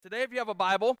Today, if you have a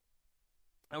Bible,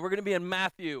 and we're going to be in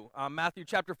Matthew. Matthew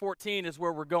chapter 14 is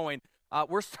where we're going.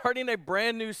 We're starting a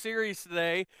brand new series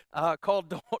today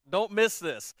called Don't Miss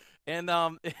This. And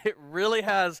it really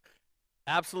has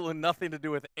absolutely nothing to do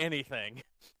with anything.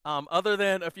 Other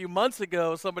than a few months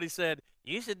ago, somebody said,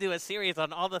 you should do a series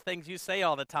on all the things you say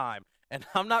all the time. And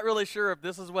I'm not really sure if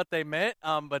this is what they meant,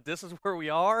 but this is where we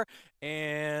are,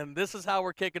 and this is how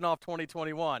we're kicking off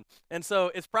 2021. And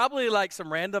so it's probably like some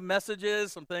random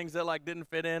messages, some things that like didn't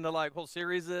fit into like whole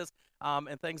series,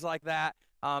 and things like that.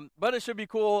 But it should be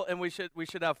cool, and we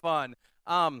should have fun.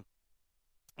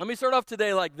 Let me start off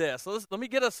today like this. Let me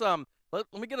get us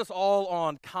let me get us all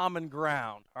on common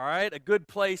ground. All right, a good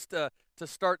place to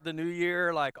start the new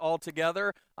year, like all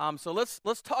together. So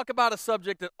let's talk about a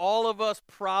subject that all of us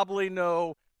probably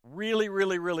know really,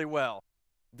 really, really well: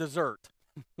 dessert.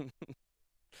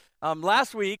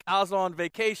 Last week I was on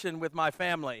vacation with my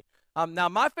family. Now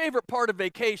my favorite part of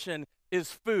vacation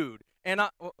is food, and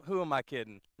who am I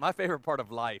kidding? My favorite part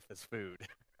of life is food.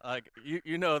 Like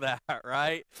you know that,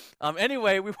 right?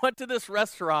 Anyway, we went to this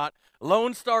restaurant,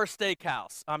 Lone Star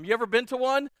Steakhouse. You ever been to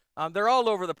one? They're all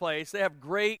over the place. They have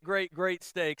great, great, great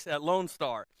steaks at Lone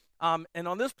Star. And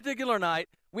on this particular night,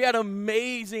 we had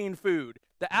amazing food.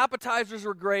 The appetizers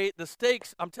were great. The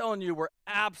steaks, I'm telling you, were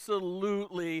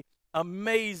absolutely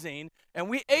amazing. And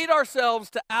we ate ourselves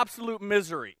to absolute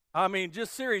misery. I mean,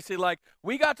 just seriously, like,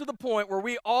 we got to the point where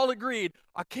we all agreed,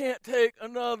 I can't take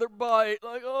another bite.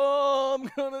 Like, oh, I'm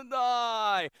going to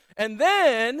die. And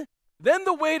then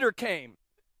the waiter came.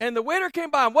 And the waiter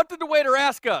came by, and what did the waiter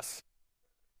ask us?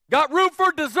 Got room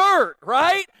for dessert,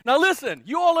 right? Now listen,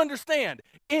 you all understand.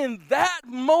 In that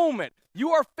moment,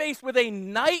 you are faced with a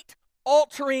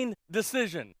night-altering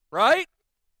decision, right?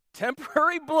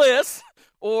 Temporary bliss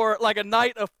or like a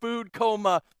night of food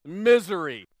coma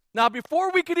misery. Now,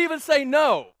 before we could even say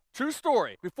no, true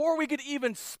story, before we could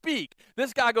even speak,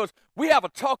 this guy goes, we have a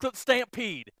chocolate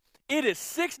stampede. It is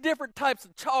 6 different types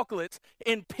of chocolates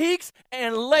in peaks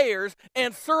and layers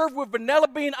and served with vanilla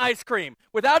bean ice cream.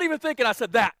 Without even thinking, I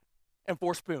said that and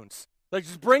 4 spoons. Like,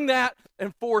 just bring that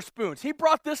and 4 spoons. He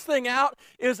brought this thing out.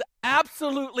 It was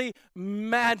absolutely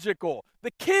magical.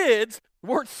 The kids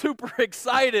weren't super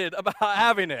excited about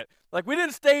having it. Like, we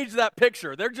didn't stage that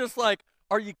picture. They're just like,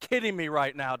 are you kidding me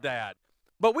right now, Dad?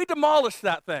 But we demolished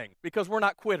that thing because we're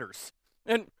not quitters.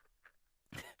 And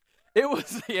it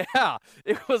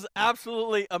was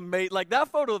absolutely amazing. Like, that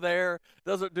photo there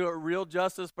doesn't do it real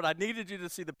justice, but I needed you to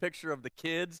see the picture of the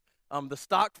kids. The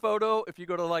stock photo, if you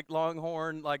go to like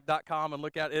longhorn.com and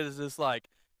look at it, is just like,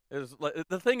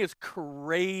 the thing is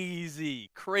crazy.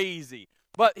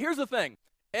 But here's the thing.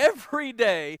 Every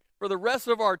day for the rest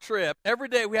of our trip, every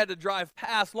day we had to drive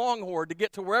past Longhorn to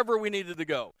get to wherever we needed to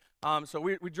go. So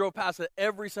we drove past it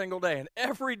every single day. And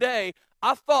every day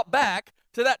I thought back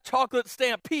to that chocolate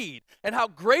stampede and how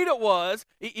great it was,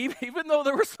 even though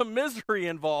there was some misery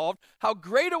involved, how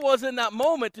great it was in that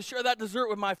moment to share that dessert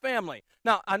with my family.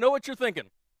 Now, I know what you're thinking.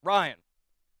 Ryan,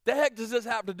 the heck does this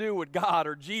have to do with God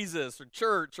or Jesus or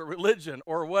church or religion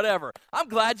or whatever? I'm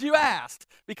glad you asked,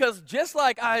 because just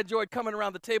like I enjoyed coming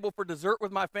around the table for dessert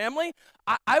with my family,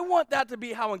 I want that to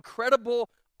be how incredible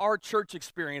our church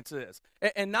experience is.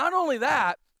 And not only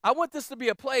that, I want this to be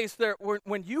a place that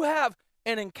when you have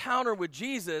an encounter with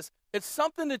Jesus, it's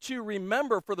something that you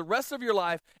remember for the rest of your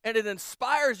life, and it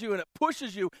inspires you, and it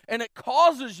pushes you, and it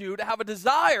causes you to have a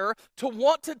desire to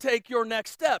want to take your next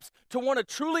steps, to want to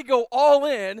truly go all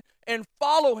in and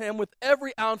follow him with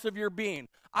every ounce of your being.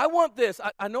 I want this.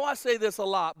 I know I say this a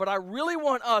lot, but I really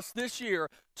want us this year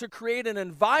to create an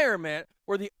environment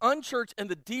where the unchurched and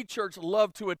the de-churched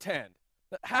love to attend.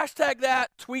 Hashtag that,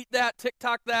 tweet that,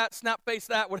 TikTok that, Snapface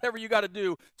that, whatever you got to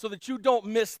do so that you don't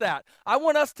miss that. I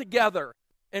want us together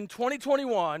in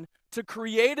 2021 to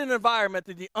create an environment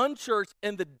that the unchurched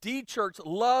and the de-churched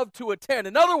love to attend.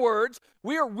 In other words,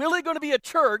 we are really going to be a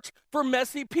church for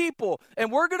messy people. And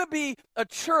we're going to be a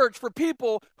church for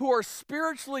people who are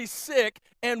spiritually sick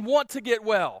and want to get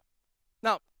well.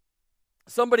 Now,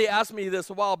 somebody asked me this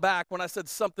a while back when I said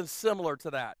something similar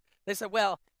to that. They said,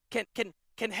 well,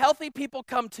 can healthy people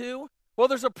come too? Well,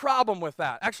 there's a problem with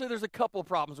that. Actually, there's a couple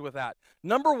problems with that.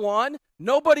 Number one,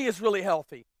 nobody is really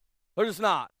healthy. They're just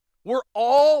not. We're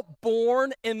all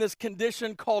born in this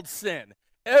condition called sin.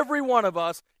 Every one of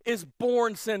us is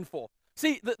born sinful.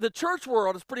 See, the church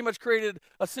world has pretty much created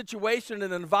a situation,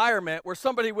 an environment where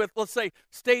somebody with, let's say,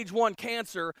 stage 1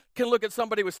 cancer can look at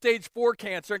somebody with stage 4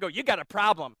 cancer and go, you got a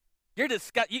problem. You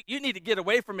need to get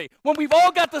away from me. When we've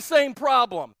all got the same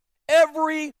problem.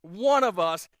 Every one of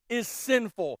us is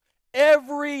sinful.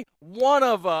 Every one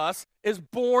of us is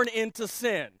born into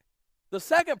sin. The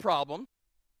second problem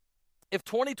If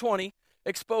 2020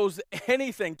 exposed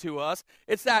anything to us,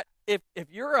 it's that if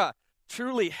you're a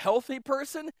truly healthy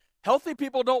person, healthy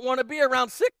people don't want to be around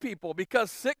sick people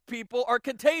because sick people are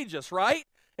contagious, right?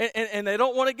 And they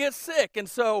don't want to get sick. And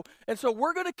so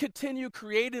we're going to continue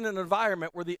creating an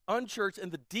environment where the unchurched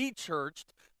and the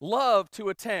de-churched love to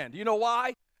attend. You know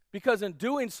why? Because in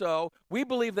doing so, we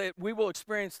believe that we will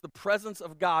experience the presence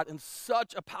of God in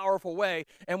such a powerful way.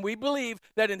 And we believe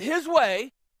that in His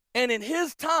way and in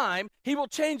His time, He will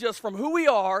change us from who we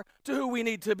are to who we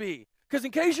need to be. Because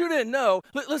in case you didn't know,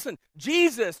 listen,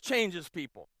 Jesus changes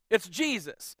people. It's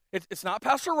Jesus. It's not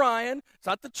Pastor Ryan. It's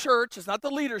not the church. It's not the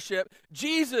leadership.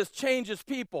 Jesus changes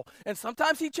people. And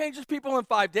sometimes He changes people in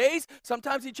 5 days.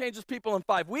 Sometimes He changes people in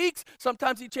 5 weeks.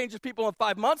 Sometimes He changes people in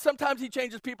 5 months. Sometimes He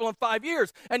changes people in 5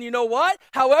 years. And you know what?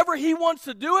 However He wants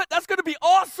to do it, that's going to be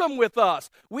awesome with us.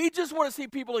 We just want to see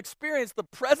people experience the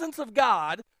presence of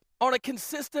God on a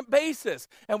consistent basis.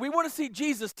 And we want to see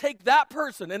Jesus take that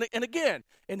person, and again,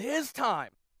 in His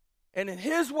time and in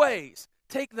His ways,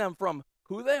 take them from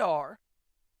who they are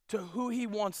to who He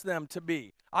wants them to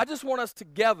be. I just want us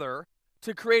together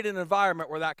to create an environment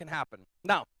where that can happen.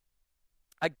 Now,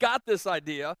 I got this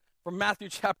idea from Matthew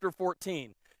chapter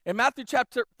 14. In Matthew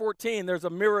chapter 14, there's a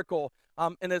miracle,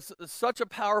 and it's such a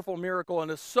powerful miracle,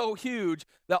 and it's so huge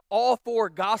that all 4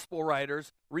 gospel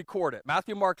writers record it.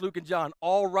 Matthew, Mark, Luke, and John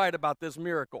all write about this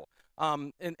miracle.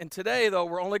 And today, though,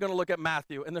 we're only going to look at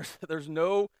Matthew, and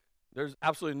there's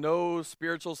absolutely no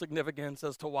spiritual significance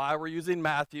as to why we're using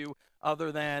Matthew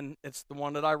other than it's the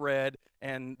one that I read,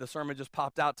 and the sermon just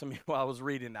popped out to me while I was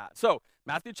reading that. So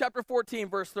Matthew chapter 14,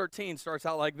 verse 13 starts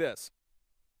out like this.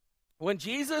 When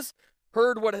Jesus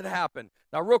heard what had happened.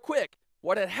 Now, real quick,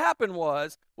 what had happened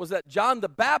was that John the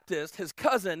Baptist, his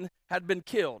cousin, had been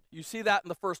killed. You see that in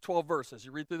the first 12 verses.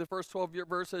 You read through the first 12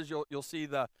 verses, you'll see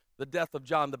the death of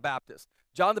John the Baptist.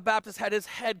 John the Baptist had his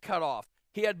head cut off.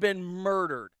 He had been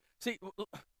murdered. See,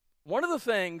 one of the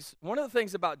things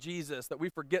about Jesus that we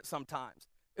forget sometimes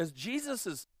is Jesus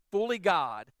is fully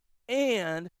God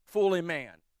and fully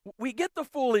man. We get the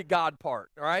fully God part,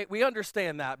 all right? We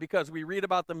understand that because we read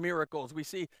about the miracles. We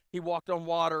see He walked on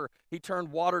water. He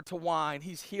turned water to wine.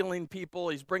 He's healing people.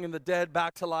 He's bringing the dead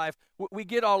back to life. We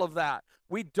get all of that.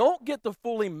 We don't get the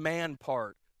fully man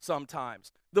part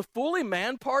sometimes. The fully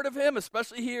man part of Him,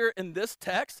 especially here in this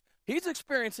text, He's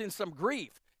experiencing some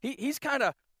grief. He's kind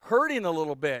of hurting a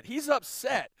little bit. He's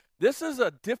upset. This is a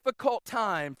difficult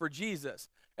time for Jesus.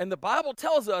 And the Bible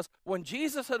tells us when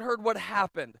Jesus had heard what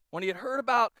happened, when He had heard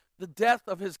about the death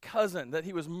of his cousin, that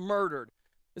he was murdered,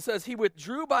 it says He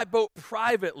withdrew by boat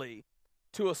privately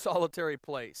to a solitary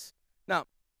place. Now,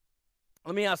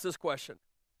 let me ask this question.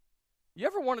 You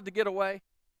ever wanted to get away?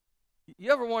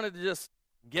 You ever wanted to just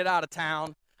get out of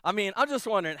town? I mean, I'm just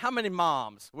wondering how many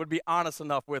moms would be honest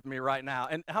enough with me right now.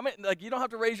 And how many, you don't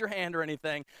have to raise your hand or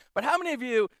anything, but how many of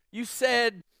you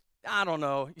said, I don't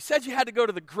know, you said you had to go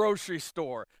to the grocery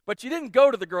store, but you didn't go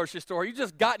to the grocery store. You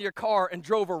just got in your car and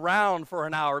drove around for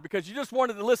an hour because you just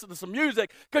wanted to listen to some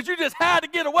music because you just had to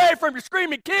get away from your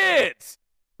screaming kids.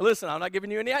 Listen, I'm not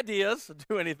giving you any ideas to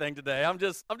do anything today. I'm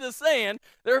just saying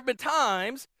there have been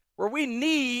times where we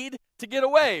need to get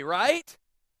away, right?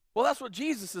 Well, that's what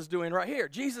Jesus is doing right here.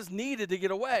 Jesus needed to get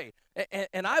away.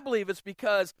 And I believe it's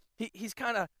because he's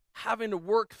kind of having to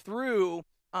work through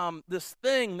this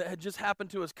thing that had just happened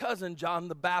to his cousin, John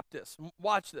the Baptist.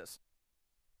 Watch this.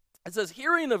 It says,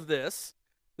 hearing of this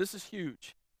is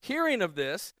huge. Hearing of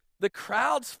this, the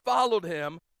crowds followed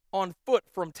him on foot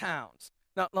from towns.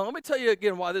 Now, let me tell you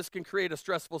again why this can create a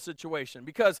stressful situation,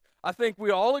 because I think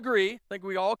we all agree, I think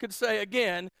we all could say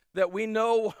again that we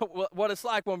know what it's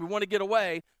like when we want to get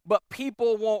away, but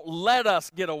people won't let us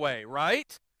get away,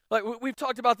 right? Like we've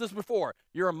talked about this before.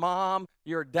 You're a mom,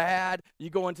 you're a dad, you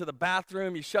go into the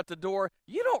bathroom, you shut the door.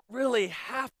 You don't really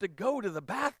have to go to the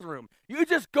bathroom. You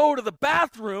just go to the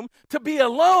bathroom to be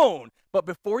alone. But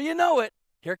before you know it,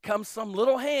 here comes some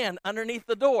little hand underneath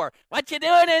the door. What you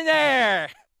doing in there?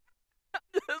 I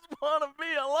just want to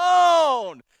be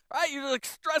alone, right? You're like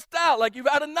stressed out, like you've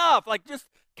had enough, like just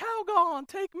Calgon,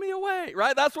 take me away,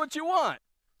 right? That's what you want.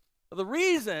 But the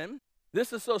reason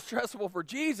this is so stressful for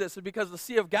Jesus is because the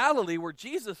Sea of Galilee, where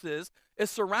Jesus is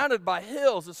surrounded by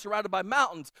hills, is surrounded by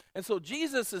mountains. And so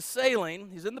Jesus is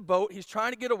sailing, he's in the boat, he's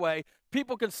trying to get away.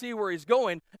 People can see where he's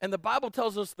going, and the Bible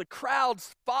tells us the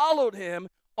crowds followed him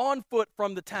on foot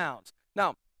from the towns.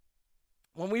 Now,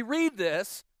 when we read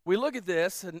this, we look at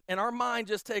this, and our mind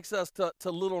just takes us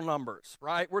to little numbers,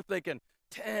 right? We're thinking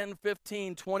 10,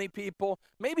 15, 20 people,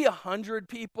 maybe 100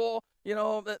 people,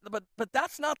 but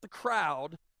that's not the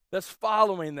crowd that's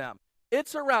following them.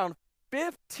 It's around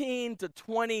 15 to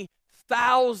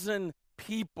 20,000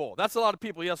 people. That's a lot of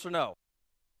people, yes or no?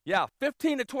 Yeah,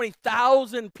 15 to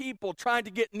 20,000 people trying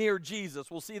to get near Jesus.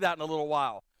 We'll see that in a little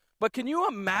while. But can you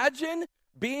imagine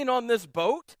being on this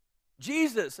boat?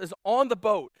 Jesus is on the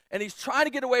boat, and he's trying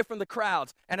to get away from the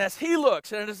crowds. And as he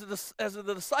looks, and as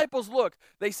the disciples look,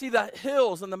 they see the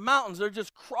hills and the mountains. They're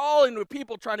just crawling with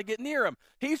people trying to get near him.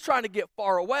 He's trying to get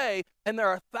far away, and there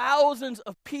are thousands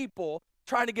of people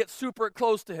trying to get super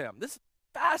close to him. This is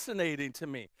fascinating to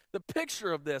me. The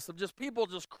picture of this, of just people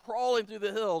just crawling through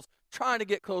the hills, trying to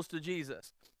get close to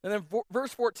Jesus. And then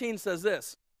verse 14 says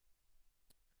this: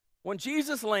 when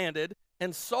Jesus landed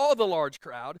and saw the large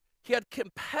crowd, he had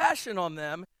compassion on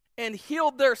them and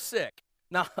healed their sick.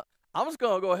 Now, I'm just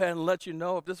going to go ahead and let you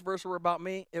know, if this verse were about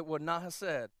me, it would not have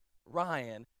said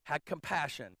Ryan had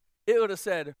compassion. It would have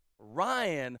said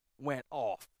Ryan went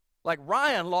off. Like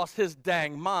Ryan lost his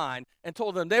dang mind and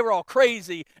told them they were all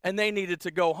crazy and they needed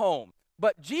to go home.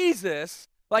 But Jesus,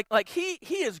 he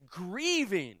is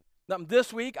grieving.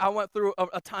 This week, I went through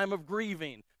a time of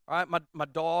grieving. All right, my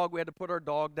dog, we had to put our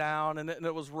dog down, and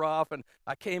it was rough, and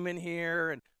I came in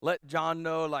here and let John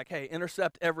know, like, hey,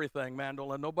 intercept everything, man. Don't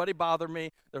let nobody bother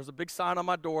me. There's a big sign on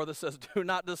my door that says, do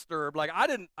not disturb. Like, I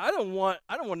don't want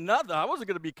nothing. I wasn't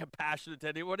going to be compassionate to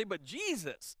anybody, but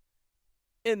Jesus,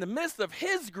 in the midst of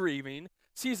his grieving,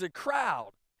 sees a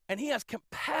crowd, and he has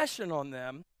compassion on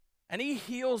them, and he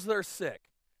heals their sick.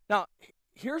 Now,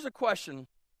 here's a question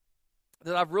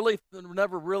that I've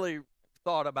never really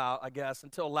thought about, I guess,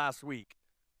 until last week.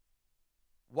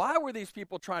 Why were these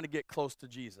people trying to get close to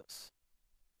Jesus?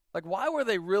 Like, why were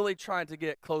they really trying to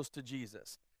get close to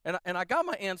Jesus? And I got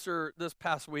my answer this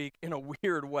past week in a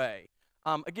weird way.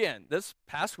 Again, this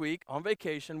past week on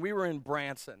vacation, we were in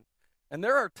Branson. And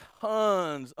there are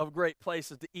tons of great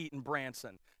places to eat in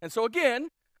Branson. And so again,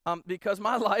 because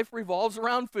my life revolves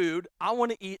around food, I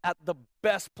want to eat at the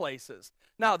best places.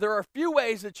 Now, there are a few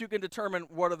ways that you can determine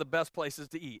what are the best places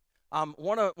to eat.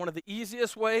 One of the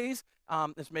easiest ways,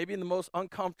 it's maybe in the most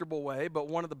uncomfortable way, but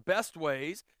one of the best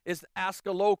ways is to ask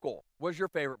a local, what's your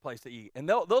favorite place to eat? And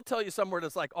they'll tell you somewhere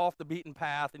that's like off the beaten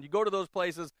path, and you go to those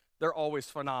places, they're always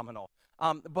phenomenal.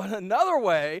 But another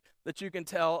way that you can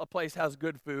tell a place has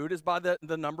good food is by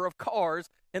the number of cars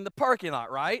in the parking lot,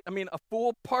 right? I mean, a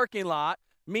full parking lot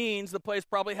means the place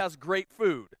probably has great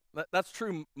food. That's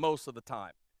true most of the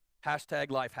time.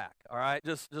 Hashtag life hack, all right?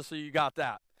 Just so you got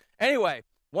that. Anyway,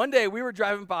 one day we were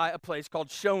driving by a place called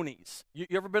Shoney's. You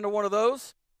ever been to one of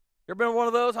those? You ever been to one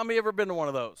of those? How many ever been to one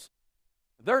of those?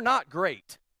 They're not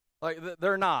great. Like,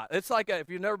 they're not. It's like, if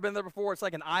you've never been there before, it's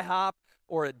like an IHOP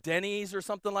or a Denny's or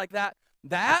something like that.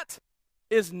 That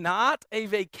is not a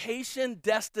vacation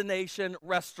destination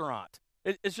restaurant.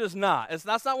 It's just not.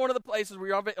 That's not one of the places where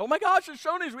you're on vacation. Oh my gosh, it's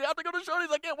Shoney's. We have to go to Shoney's.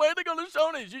 I can't wait to go to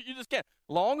Shoney's. You just can't.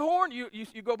 Longhorn, you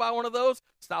go by one of those,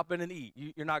 stop in and eat.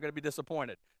 You're not going to be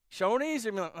disappointed. Shoney's,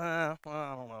 you're like, I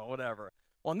don't know, whatever.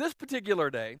 On this particular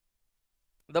day,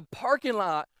 the parking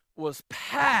lot was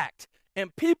packed,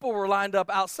 and people were lined up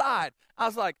outside. I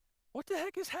was like, what the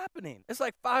heck is happening? It's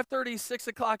like 5:30, 6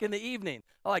 o'clock in the evening.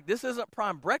 I'm like, this isn't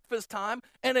prime breakfast time,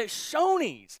 and it's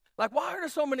Shoney's. Like, why are there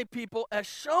so many people at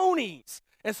Shoney's?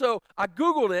 And so I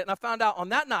Googled it, and I found out on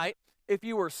that night, if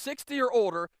you were 60 or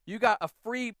older, you got a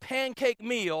free pancake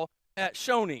meal at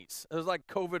Shoney's. It was like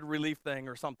a COVID relief thing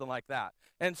or something like that.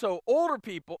 And so older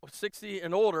people, 60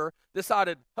 and older,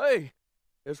 decided, hey,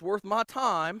 it's worth my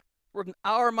time, worth an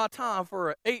hour of my time for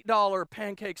an $8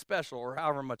 pancake special or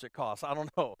however much it costs. I don't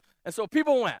know. And so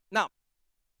people went. Now,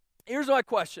 here's my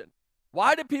question.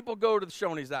 Why did people go to the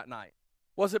Shoney's that night?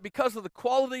 Was it because of the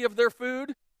quality of their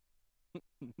food?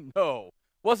 No.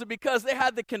 Was it because they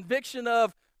had the conviction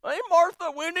of, hey,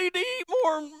 Martha, we need to eat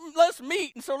less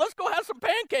meat, and so let's go have some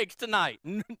pancakes tonight?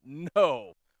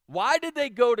 No. Why did they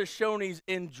go to Shoney's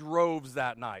in droves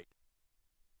that night?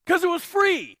 Because it was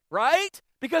free, right?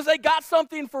 Because they got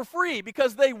something for free,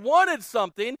 because they wanted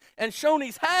something, and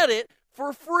Shoney's had it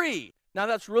for free. Now,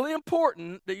 that's really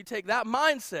important that you take that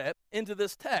mindset into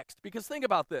this text, because think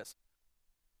about this.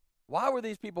 Why were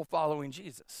these people following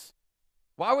Jesus?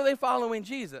 Why were they following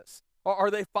Jesus?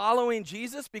 Are they following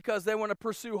Jesus because they want to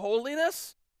pursue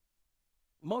holiness?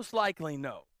 Most likely,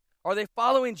 no. Are they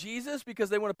following Jesus because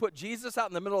they want to put Jesus out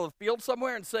in the middle of the field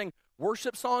somewhere and sing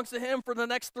worship songs to him for the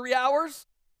next 3 hours?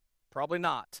 Probably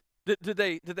not. Did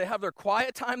they have their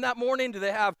quiet time that morning? Do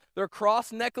they have their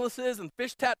cross necklaces and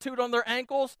fish tattooed on their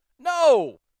ankles?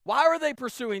 No. Why are they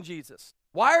pursuing Jesus?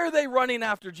 Why are they running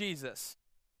after Jesus?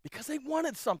 Because they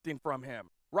wanted something from him,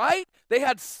 right? They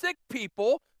had sick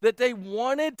people that they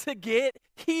wanted to get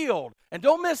healed. And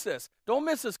don't miss this. Don't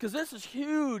miss this, because this is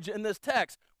huge in this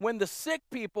text. When the sick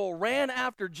people ran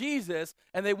after Jesus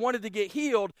and they wanted to get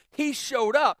healed, he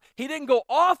showed up. He didn't go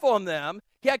off on them.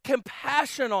 He had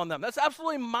compassion on them. That's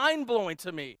absolutely mind-blowing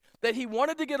to me, that he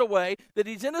wanted to get away, that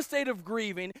he's in a state of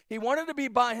grieving. He wanted to be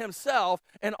by himself,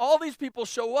 and all these people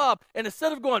show up, and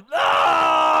instead of going,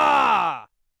 ah,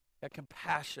 he had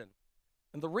compassion.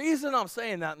 And the reason I'm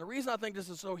saying that, and the reason I think this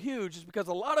is so huge, is because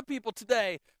a lot of people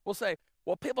today will say,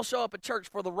 well, people show up at church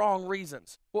for the wrong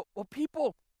reasons. Well,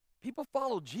 people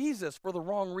follow Jesus for the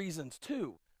wrong reasons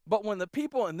too. But when the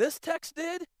people in this text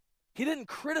did, he didn't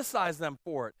criticize them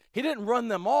for it. He didn't run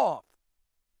them off.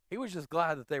 He was just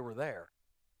glad that they were there.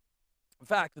 In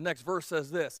fact, the next verse says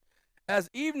this: as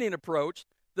evening approached,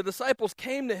 the disciples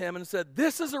came to him and said,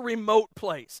 this is a remote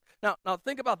place. Now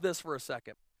think about this for a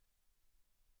second.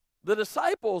 The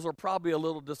disciples are probably a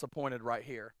little disappointed right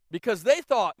here, because they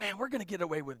thought, man, we're going to get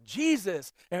away with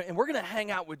Jesus, and we're going to hang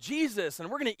out with Jesus,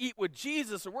 and we're going to eat with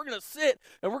Jesus, and we're going to sit,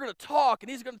 and we're going to talk, and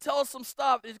he's going to tell us some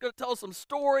stuff, he's going to tell us some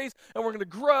stories, and we're going to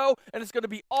grow, and it's going to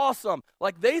be awesome.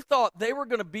 Like, they thought they were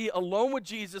going to be alone with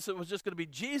Jesus. It was just going to be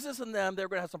Jesus and them. They were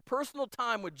going to have some personal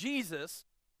time with Jesus,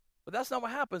 but that's not what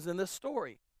happens in this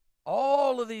story.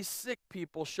 All of these sick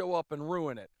people show up and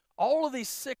ruin it. All of these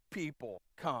sick people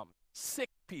come. Sick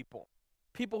people,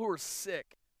 people who are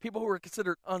sick, people who are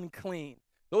considered unclean.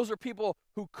 Those are people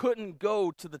who couldn't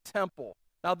go to the temple.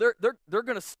 Now they're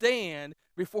going to stand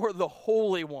before the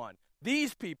Holy One.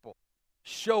 These people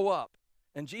show up,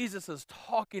 and Jesus is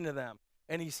talking to them,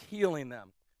 and he's healing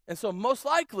them. And so most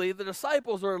likely the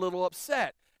disciples are a little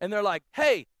upset, and they're like,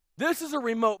 hey, this is a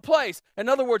remote place. In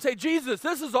other words, hey, Jesus,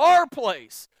 this is our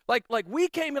place. Like we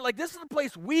came in, like this is the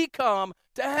place we come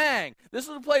to hang. This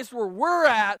is the place where we're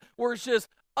at, where it's just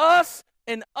us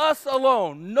and us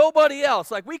alone, nobody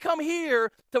else. Like, we come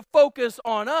here to focus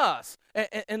on us.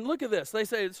 And look at this. They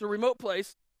say it's a remote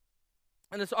place,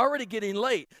 and it's already getting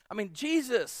late. I mean,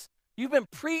 Jesus, you've been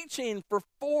preaching for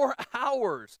 4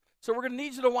 hours, so we're going to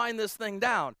need you to wind this thing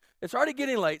down. It's already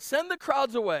getting late. Send the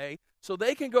crowds away so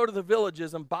they can go to the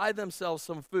villages and buy themselves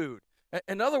some food.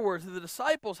 In other words, the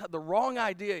disciples had the wrong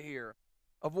idea here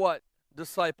of what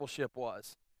discipleship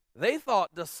was. They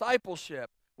thought discipleship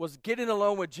was getting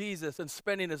alone with Jesus and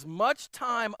spending as much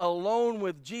time alone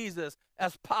with Jesus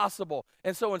as possible.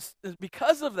 And so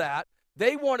because of that,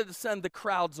 they wanted to send the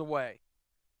crowds away.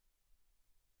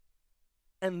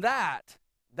 And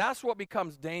that's what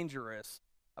becomes dangerous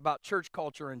about church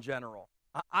culture in general.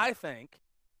 I think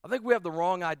we have the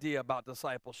wrong idea about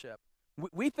discipleship.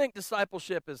 We think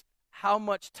discipleship is how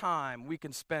much time we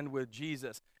can spend with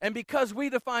Jesus. And because we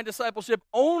define discipleship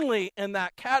only in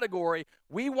that category,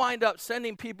 we wind up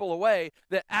sending people away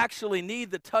that actually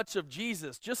need the touch of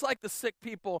Jesus, just like the sick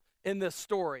people in this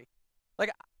story.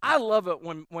 Like, I love it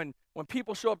when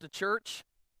people show up to church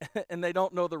and they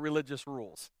don't know the religious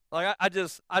rules. Like, I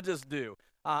just do.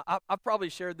 I've probably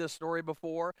shared this story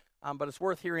before, but it's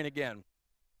worth hearing again.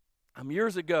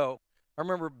 Years ago, I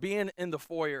remember being in the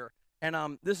foyer,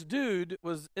 and this dude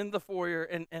was in the foyer,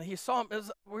 and he saw him.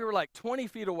 We were like 20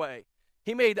 feet away.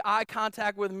 He made eye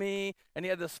contact with me, and he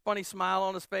had this funny smile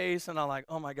on his face, and I'm like,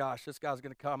 oh my gosh, this guy's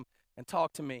going to come and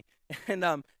talk to me.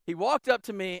 And he walked up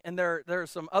to me, and there are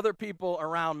some other people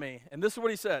around me, and this is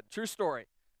what he said, true story.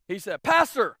 He said,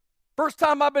 Pastor, first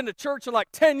time I've been to church in like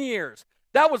 10 years.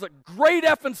 That was a great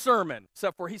effing sermon,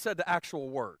 except for he said the actual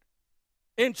word,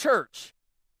 in church.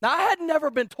 Now, I had never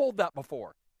been told that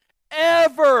before.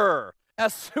 Ever.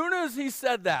 As soon as he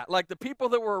said that, like the people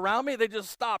that were around me, they just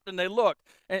stopped and they looked.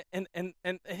 And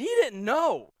he didn't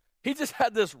know. He just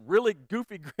had this really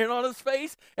goofy grin on his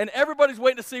face, and everybody's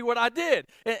waiting to see what I did.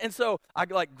 And so I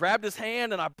like grabbed his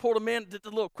hand and I pulled him in, did a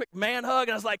little quick man hug,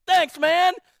 and I was like, thanks,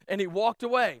 man. And he walked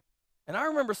away. And I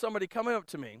remember somebody coming up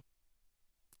to me,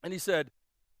 and he said,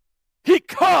 he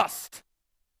cussed.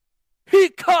 He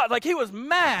cussed. Like, he was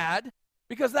mad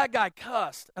because that guy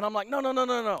cussed. And I'm like,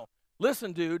 no.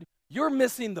 Listen, dude, you're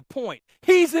missing the point.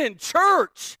 He's in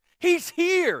church. He's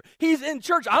here. He's in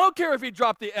church. I don't care if he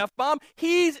dropped the F-bomb.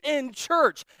 He's in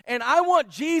church. And I want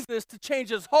Jesus to change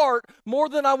his heart more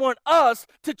than I want us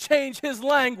to change his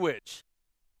language.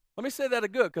 Let me say that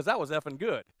again, because that was effing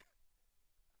good.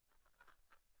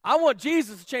 I want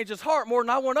Jesus to change his heart more than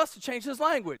I want us to change his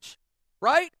language,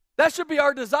 right? That should be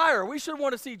our desire. We should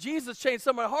want to see Jesus change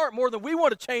someone's heart more than we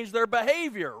want to change their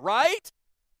behavior, right?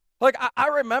 Like, I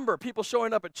remember people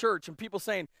showing up at church and people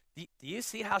saying, do you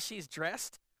see how she's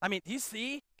dressed? I mean, do you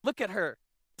see? Look at her.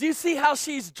 Do you see how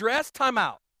she's dressed? Time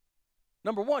out.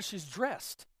 Number one, she's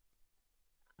dressed.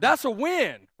 That's a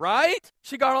win, right?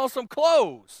 She got on some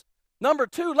clothes. Number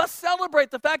 2, let's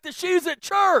celebrate the fact that she's at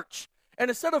church. And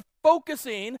instead of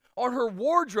focusing on her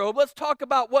wardrobe, let's talk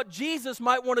about what Jesus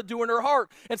might want to do in her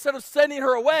heart. Instead of sending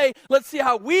her away, let's see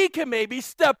how we can maybe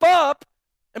step up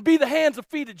and be the hands and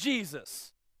feet of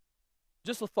Jesus.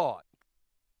 Just a thought.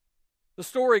 The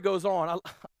story goes on.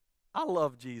 I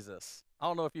love Jesus. I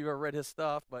don't know if you've ever read his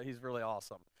stuff, but he's really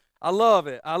awesome. I love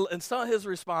it. And some of his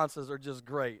responses are just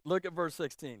great. Look at verse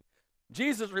 16.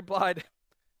 Jesus replied,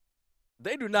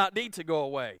 "They do not need to go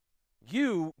away.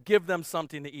 You give them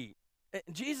something to eat." And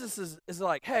Jesus is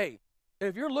like, hey,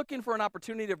 if you're looking for an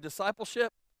opportunity of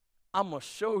discipleship, I'm going to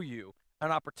show you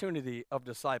an opportunity of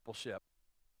discipleship.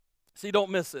 See,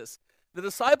 don't miss this. The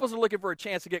disciples are looking for a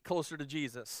chance to get closer to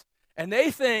Jesus. And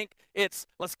they think it's,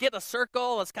 let's get in a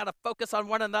circle, let's kind of focus on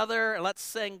one another, and let's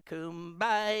sing,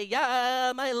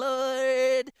 "Kumbaya, my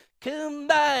Lord,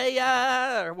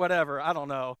 kumbaya," or whatever, I don't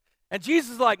know. And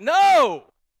Jesus is like, no,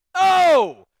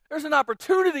 there's an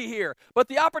opportunity here. But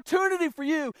the opportunity for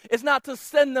you is not to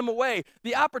send them away.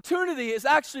 The opportunity is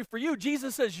actually for you.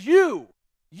 Jesus says, you.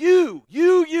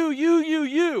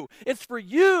 It's for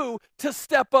you to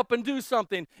step up and do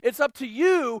something. It's up to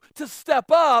you to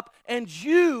step up and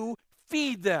you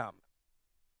feed them.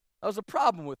 That was a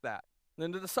problem with that.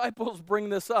 And the disciples bring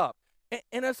this up.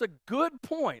 And it's a good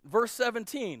point. Verse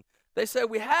 17, they say,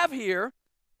 "We have here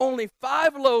only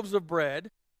 5 loaves of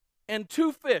bread and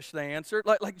 2 fish," they answered.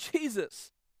 Like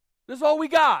Jesus, this is all we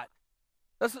got.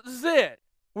 This is it.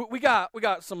 We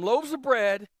got some loaves of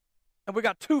bread and we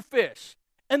got 2 fish.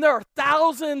 And there are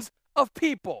thousands of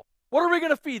people. What are we going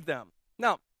to feed them?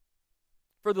 Now,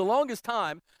 for the longest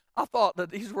time, I thought that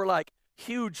these were like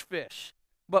huge fish.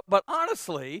 But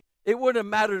honestly, it wouldn't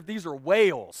have mattered if these are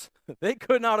whales. They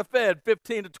could not have fed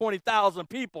 15 to 20,000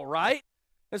 people, right?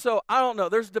 And so, I don't know.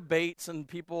 There's debates and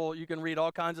people, you can read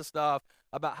all kinds of stuff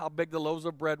about how big the loaves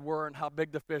of bread were and how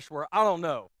big the fish were. I don't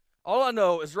know. All I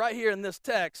know is right here in this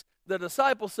text, the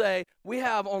disciples say, we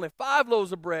have only 5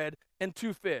 loaves of bread and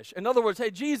 2 fish. In other words, hey,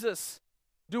 Jesus,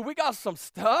 dude, we got some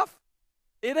stuff.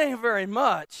 It ain't very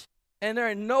much, and there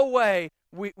ain't no way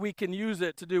we can use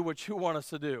it to do what you want us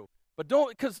to do. But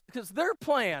don't, because their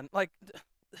plan, like,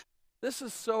 this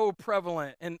is so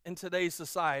prevalent in today's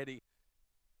society.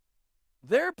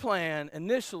 Their plan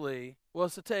initially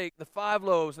was to take the 5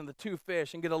 loaves and the 2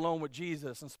 fish and get alone with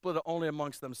Jesus and split it only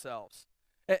amongst themselves.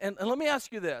 And let me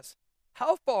ask you this.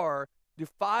 How far do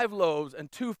 5 loaves and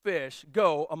 2 fish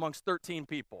go amongst 13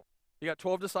 people? You got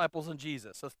 12 disciples and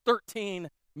Jesus. So 13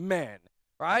 men,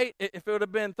 right? If it would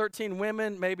have been 13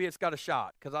 women, maybe it's got a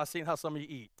shot, because I've seen how some of you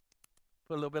eat.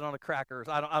 Put a little bit on the crackers.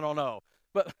 I don't know.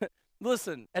 But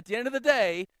listen, at the end of the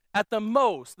day, at the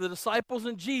most, the disciples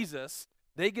and Jesus,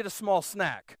 they get a small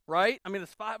snack, right? I mean,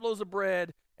 it's 5 loaves of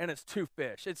bread and it's 2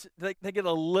 fish. They get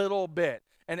a little bit.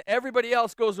 And everybody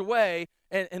else goes away,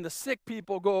 and the sick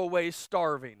people go away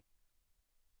starving.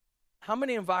 How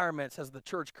many environments has the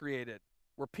church created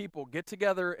where people get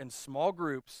together in small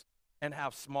groups and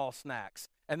have small snacks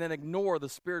and then ignore the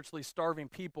spiritually starving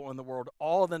people in the world,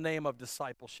 all in the name of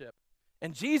discipleship?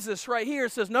 And Jesus right here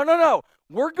says, no.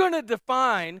 We're going to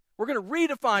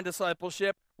redefine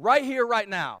discipleship right here, right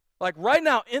now. Like right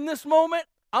now, in this moment,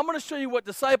 I'm going to show you what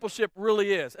discipleship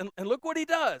really is. And look what he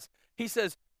does. He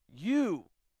says, you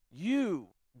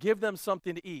give them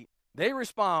something to eat. They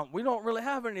respond, we don't really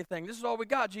have anything. This is all we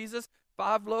got, Jesus.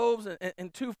 5 loaves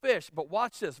and 2 fish. But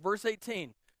watch this, verse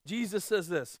 18. Jesus says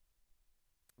this,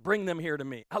 "Bring them here to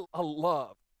me." I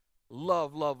love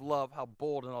how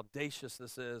bold and audacious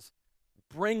this is.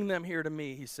 "Bring them here to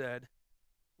me," he said.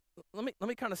 Let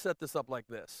me kind of set this up like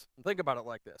this. Think about it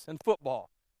like this. In football,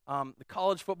 the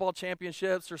college football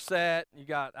championships are set. You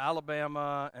got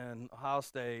Alabama and Ohio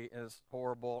State is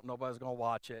horrible. Nobody's going to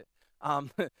watch it.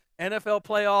 NFL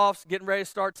playoffs getting ready to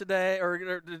start today, or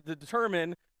to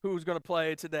determine who's going to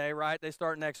play today, right? They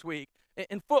start next week.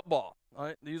 In football,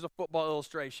 right? They use a football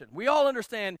illustration. We all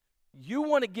understand you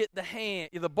want to get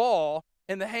the ball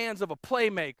in the hands of a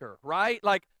playmaker, right?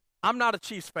 Like, I'm not a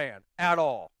Chiefs fan at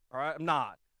all right? I'm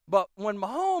not. But when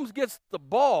Mahomes gets the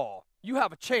ball, you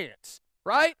have a chance,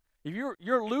 right? If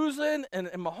you're losing and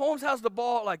Mahomes has the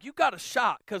ball, like, you got a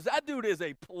shot, because that dude is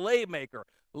a playmaker.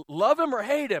 Love him or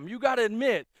hate him, you got to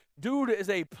admit, dude is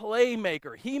a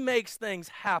playmaker. He makes things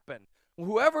happen.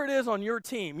 Whoever it is on your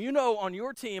team, on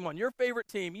your team, on your favorite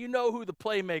team, you know who the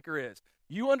playmaker is.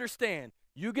 You understand.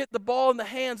 You get the ball in the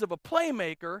hands of a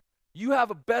playmaker, you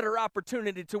have a better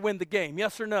opportunity to win the game.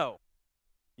 Yes or no?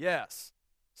 Yes.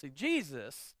 See,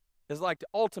 Jesus is like the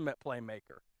ultimate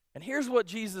playmaker. And here's what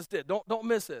Jesus did. Don't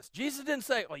miss this. Jesus didn't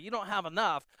say, well, you don't have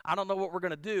enough. I don't know what we're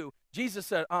going to do. Jesus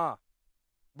said,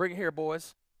 Bring it here,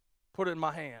 boys. Put it in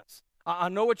my hands. I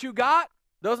know what you got.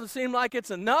 Doesn't seem like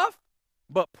it's enough,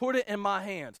 but put it in my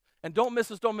hands. And don't miss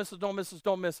this, don't miss this, don't miss this,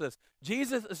 don't miss this.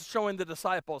 Jesus is showing the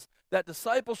disciples that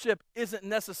discipleship isn't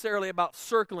necessarily about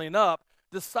circling up.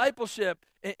 Discipleship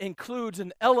includes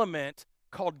an element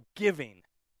called giving.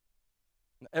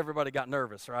 Everybody got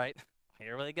nervous, right?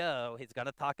 Here we go. He's going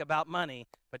to talk about money.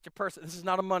 But your person, this is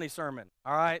not a money sermon,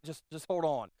 all right? Just hold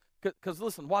on. Because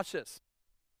listen, watch this.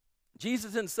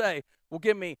 Jesus didn't say, well,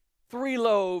 give me 3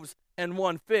 loaves and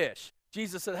 1 fish.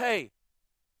 Jesus said, hey,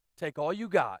 take all you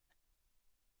got.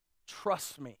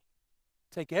 Trust me.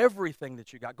 Take everything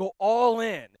that you got. Go all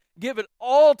in. Give it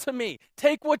all to me.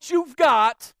 Take what you've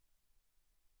got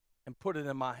and put it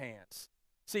in my hands.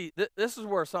 See, this is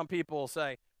where some people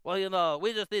say, well, you know,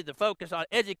 we just need to focus on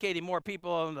educating more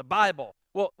people on the Bible.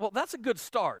 Well, that's a good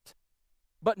start.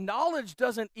 But knowledge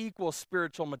doesn't equal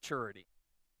spiritual maturity.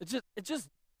 It just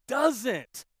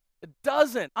doesn't. It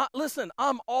doesn't. Listen,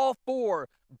 I'm all for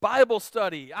Bible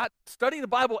study. I study the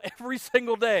Bible every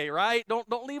single day, right?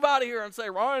 Don't leave out of here and say,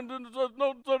 Ryan didn't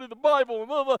study the Bible.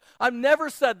 Blah, blah. I've never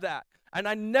said that, and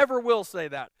I never will say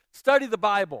that. Study the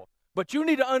Bible. But you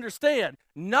need to understand,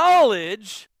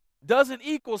 knowledge doesn't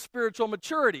equal spiritual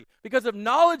maturity. Because if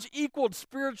knowledge equaled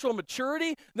spiritual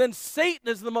maturity, then Satan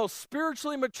is the most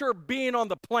spiritually mature being on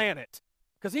the planet.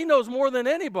 Because he knows more than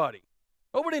anybody.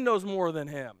 Nobody knows more than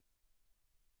him.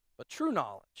 But true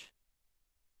knowledge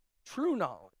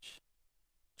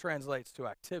translates to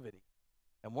activity.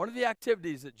 And one of the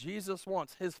activities that Jesus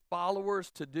wants his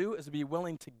followers to do is to be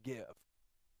willing to give,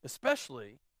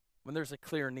 especially when there's a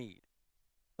clear need.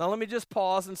 Now, let me just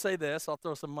pause and say this. I'll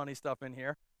throw some money stuff in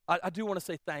here. I do want to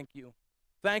say thank you.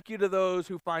 Thank you to those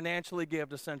who financially give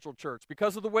to Central Church.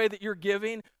 Because of the way that you're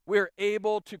giving, we're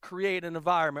able to create an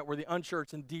environment where the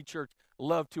unchurched and de-churched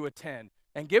love to attend.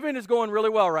 And giving is going really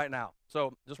well right now.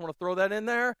 So just want to throw that in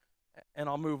there, and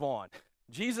I'll move on.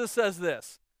 Jesus says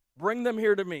this, bring them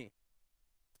here to me.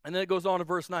 And then it goes on to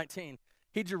verse 19.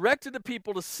 He directed the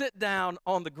people to sit down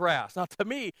on the grass. Now, to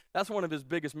me, that's one of his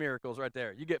biggest miracles right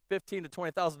there. You get 15 to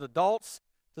 20,000 adults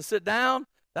to sit down.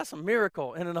 That's a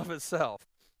miracle in and of itself.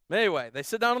 But anyway, they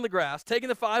sit down on the grass, taking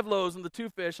the 5 loaves and the 2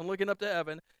 fish and looking up to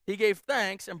heaven. He gave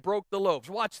thanks and broke the loaves.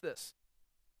 Watch this.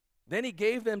 Then he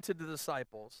gave them to the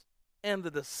disciples, and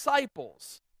the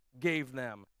disciples gave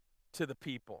them to the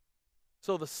people.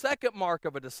 So the second mark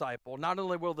of a disciple, not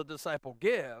only will the disciple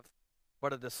give,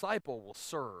 but a disciple will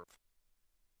serve.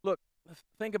 Look,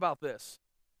 think about this.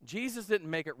 Jesus didn't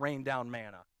make it rain down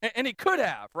manna. And he could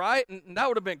have, right? And that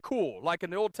would have been cool. Like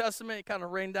in the Old Testament, he kind of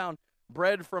rained down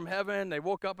bread from heaven. They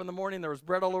woke up in the morning, there was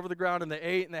bread all over the ground, and they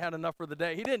ate, and they had enough for the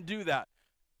day. He didn't do that.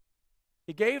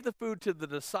 He gave the food to the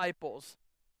disciples,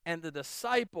 and the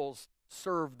disciples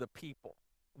served the people.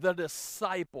 The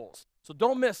disciples. So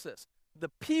don't miss this.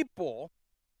 The people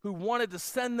who wanted to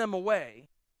send them away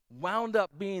wound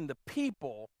up being the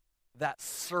people that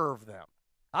serve them.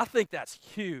 I think that's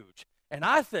huge. And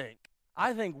I think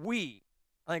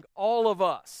all of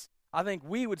us, I think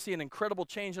we would see an incredible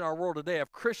change in our world today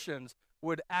if Christians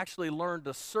would actually learn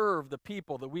to serve the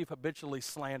people that we've habitually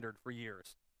slandered for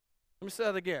years. Let me say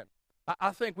that again.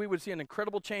 I think we would see an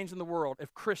incredible change in the world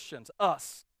if Christians,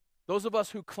 us, those of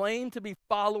us who claim to be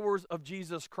followers of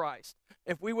Jesus Christ,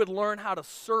 if we would learn how to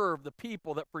serve the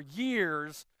people that for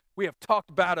years we have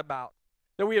talked bad about,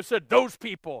 that we have said, those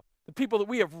people, the people that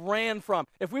we have ran from,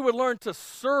 if we would learn to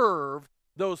serve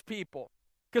those people.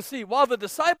 Because see, while the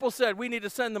disciples said we need to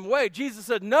send them away, Jesus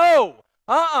said, no,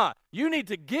 you need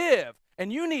to give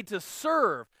and you need to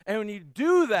serve. And when you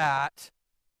do that,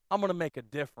 I'm going to make a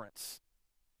difference.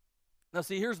 Now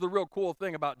see, here's the real cool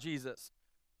thing about Jesus.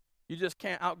 You just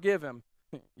can't outgive him.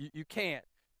 You can't.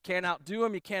 Can't outdo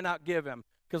him, you can't outgive him.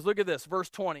 Because look at this, verse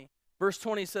 20. Verse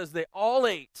 20 says they all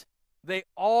ate. They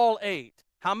all ate.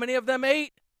 How many of them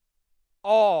ate?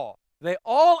 All. They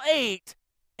all ate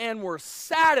and were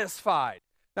satisfied.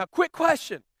 Now, quick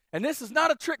question, and this is not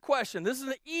a trick question. This is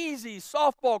an easy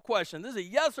softball question. This is a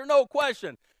yes or no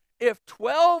question. If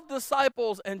 12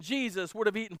 disciples and Jesus would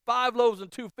have eaten 5 loaves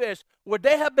and 2 fish, would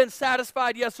they have been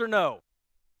satisfied, yes or no?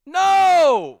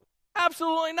 No,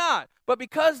 absolutely not. But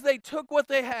because they took what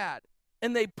they had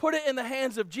and they put it in the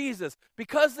hands of Jesus,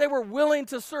 because they were willing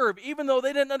to serve, even though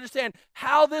they didn't understand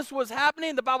how this was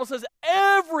happening, the Bible says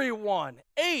everyone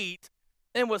ate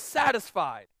and was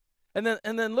satisfied. And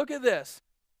then look at this.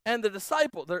 And the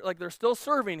disciples, they're still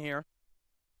serving here.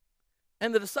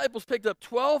 And the disciples picked up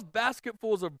 12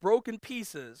 basketfuls of broken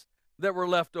pieces that were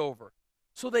left over.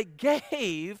 So they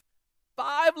gave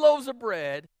 5 loaves of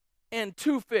bread and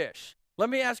 2 fish. Let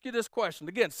me ask you this question.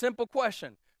 Again, simple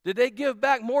question. Did they give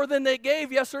back more than they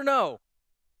gave, yes or no?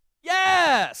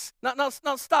 Yes. No,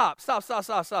 stop.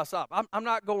 I'm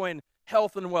not going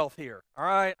health and wealth here. All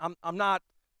right. I'm not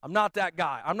that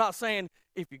guy. I'm not saying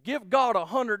if you give God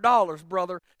 $100,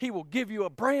 brother, He will give you a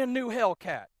brand new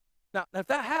Hellcat. Now, if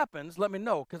that happens, let me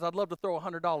know, because I'd love to throw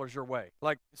 $100 your way.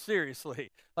 Like,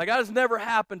 seriously. Like, that has never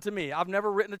happened to me. I've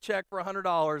never written a check for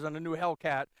 $100 and a new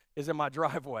Hellcat is in my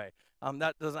driveway.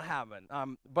 That doesn't happen.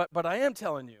 But I am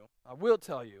telling you, I will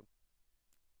tell you,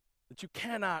 that you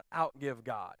cannot outgive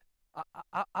God.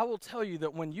 I will tell you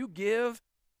that when you give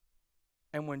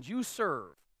and when you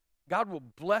serve, God will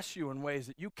bless you in ways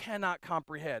that you cannot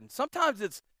comprehend. Sometimes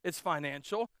it's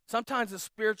financial, sometimes it's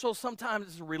spiritual, sometimes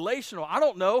it's relational. I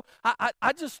don't know.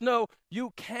 I just know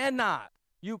you cannot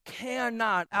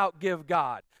outgive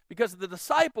God, because the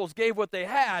disciples gave what they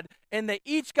had, and they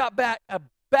each got back a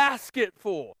basket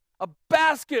full. A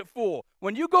basket full.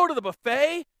 When you go to the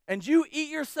buffet and you eat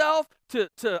yourself to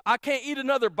I can't eat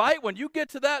another bite, when you get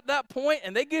to that point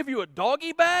and they give you a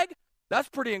doggy bag, that's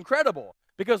pretty incredible.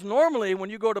 Because normally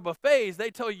when you go to buffets, they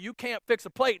tell you can't fix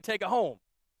a plate and take it home.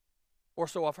 Or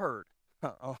so I've heard.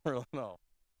 I don't really know.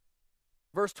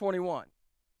 Verse 21.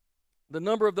 The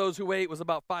number of those who ate was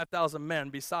about 5,000 men,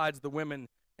 besides the women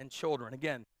and children.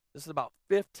 Again, this is about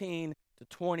 15 to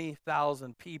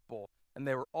 20,000 people. And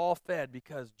they were all fed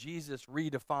because Jesus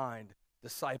redefined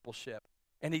discipleship.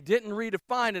 And He didn't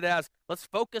redefine it as, let's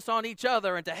focus on each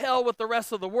other and to hell with the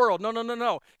rest of the world.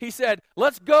 No. He said,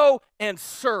 let's go and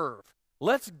serve.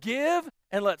 Let's give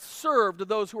and let's serve to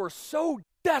those who are so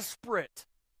desperate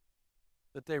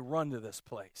that they run to this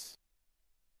place.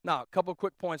 Now, a couple of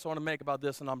quick points I want to make about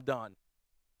this, and I'm done.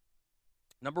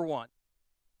 Number one,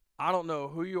 I don't know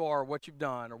who you are, what you've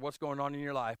done, or what's going on in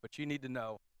your life, but you need to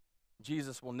know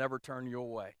Jesus will never turn you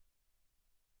away.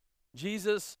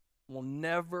 Jesus will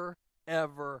never,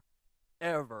 ever,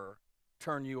 ever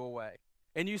turn you away.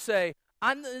 And you say,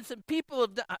 I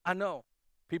know.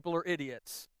 People are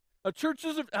idiots.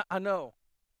 I know.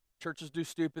 Churches do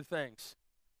stupid things.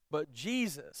 But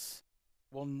Jesus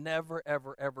will never,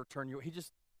 ever, ever turn you away.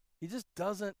 He just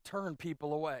doesn't turn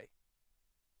people away.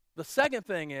 The second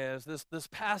thing is, this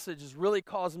passage has really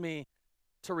caused me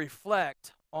to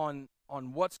reflect on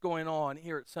what's going on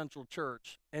here at Central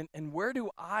Church, and where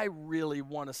do I really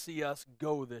want to see us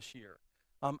go this year.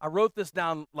 I wrote this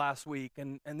down last week,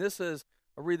 and this is,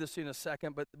 I'll read this to you in a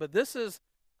second, but this is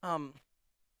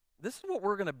what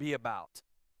we're going to be about,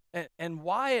 and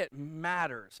why it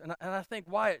matters, and I think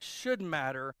why it should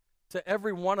matter to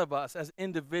every one of us as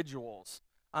individuals.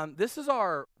 This is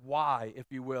our why, if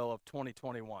you will, of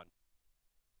 2021.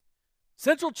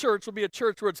 Central Church will be a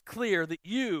church where it's clear that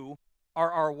you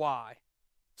are our why.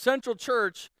 Central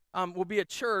Church will be a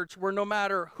church where no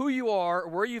matter who you are, or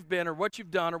where you've been, or what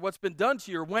you've done, or what's been done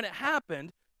to you, or when it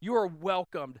happened, you are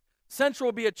welcomed. Central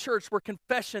will be a church where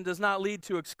confession does not lead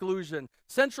to exclusion.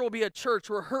 Central will be a church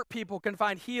where hurt people can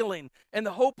find healing, and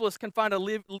the hopeless can find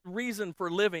a reason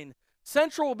for living.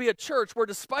 Central will be a church where,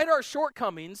 despite our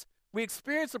shortcomings, we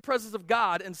experience the presence of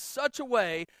God in such a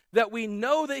way that we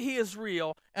know that He is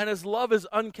real and His love is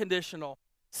unconditional.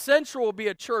 Central will be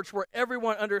a church where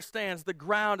everyone understands the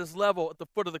ground is level at the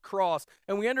foot of the cross,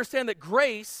 and we understand that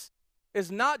grace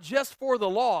is not just for the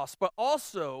lost, but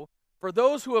also for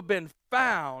those who have been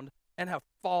found and have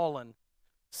fallen.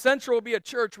 Central will be a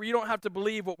church where you don't have to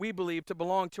believe what we believe to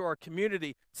belong to our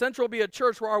community. Central will be a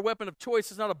church where our weapon of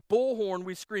choice is not a bullhorn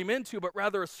we scream into, but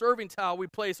rather a serving towel we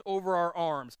place over our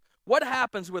arms. What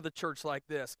happens with a church like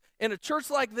this? In a church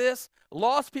like this,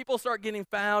 lost people start getting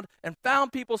found, and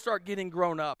found people start getting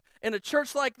grown up. In a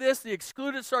church like this, the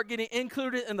excluded start getting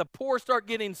included, and the poor start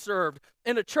getting served.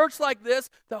 In a church like this,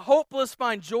 the hopeless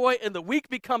find joy, and the weak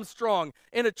become strong.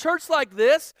 In a church like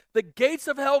this, the gates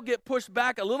of hell get pushed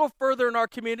back a little further in our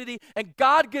community, and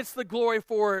God gets the glory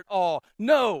for it all.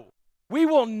 No. We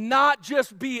will not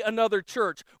just be another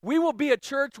church. We will be a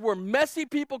church where messy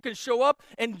people can show up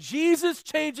and Jesus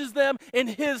changes them in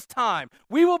His time.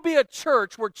 We will be a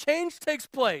church where change takes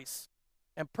place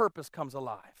and purpose comes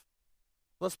alive.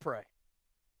 Let's pray.